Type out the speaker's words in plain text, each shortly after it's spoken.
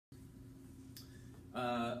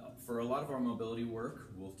For a lot of our mobility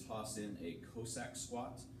work, we'll toss in a Cossack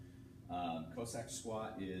Squat. Cossack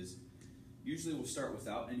Squat is, usually we'll start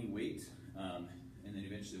without any weight, and then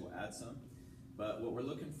eventually we'll add some. But what we're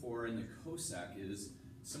looking for in the Cossack is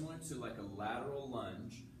similar to like a lateral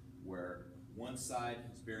lunge, where one side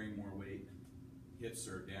is bearing more weight, hips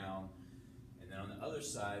are down, and then on the other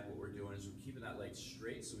side, what we're doing is we're keeping that leg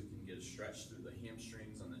straight so we can get a stretch through the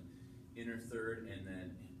hamstrings on the inner third, and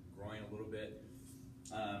then groin a little bit.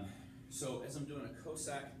 So as I'm doing a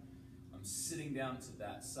Cossack, I'm sitting down to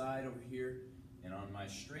that side over here, and on my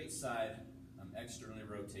straight side, I'm externally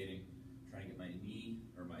rotating, trying to get my knee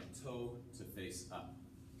or my toe to face up.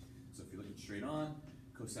 So if you're looking straight on,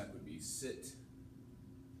 Cossack would be sit,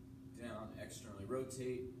 down, externally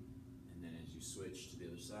rotate, and then as you switch to the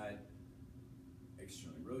other side,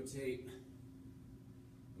 externally rotate.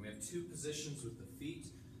 And we have two positions with the feet.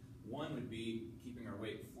 One would be keeping our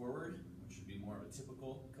weight forward, which would be more of a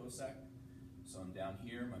typical Cossack. So I'm down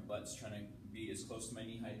here, my butt's trying to be as close to my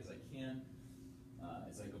knee height as I can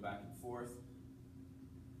as I go back and forth.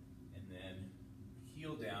 And then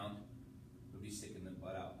heel down would be sticking the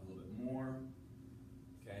butt out a little bit more.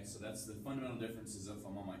 Okay, so that's the fundamental difference. Is if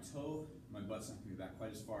I'm on my toe, my butt's not going to be back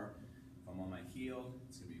quite as far. If I'm on my heel,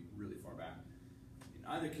 it's going to be really far back. In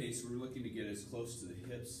either case, we're looking to get as close to the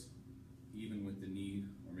hips, even with the knee,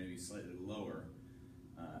 or maybe slightly lower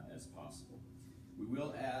as possible. We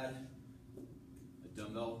will add a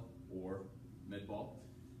dumbbell or med ball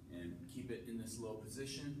and keep it in this low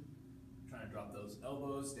position. Trying to drop those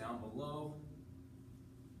elbows down below,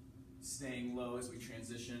 staying low as we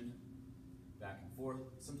transition back and forth.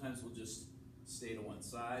 Sometimes we'll just stay to one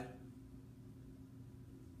side,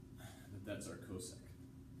 but that's our Cossack.